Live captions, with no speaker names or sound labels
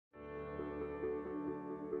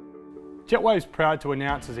Jetwave is proud to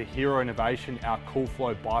announce as a hero innovation our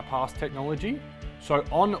CoolFlow bypass technology. So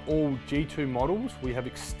on all G2 models, we have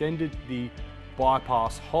extended the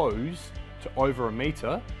bypass hose to over 1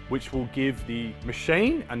 metre, which will give the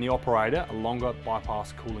machine and the operator a longer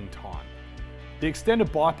bypass cooling time. The extended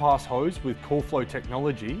bypass hose with CoolFlow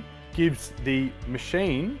technology gives the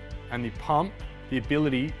machine and the pump the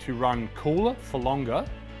ability to run cooler for longer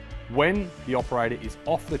when the operator is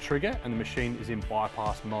off the trigger and the machine is in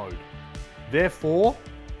bypass mode, therefore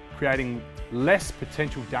creating less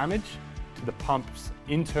potential damage to the pump's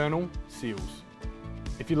internal seals.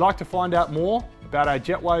 If you'd like to find out more about our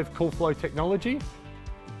Jetwave CoolFlow technology,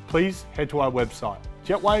 please head to our website,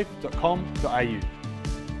 jetwave.com.au.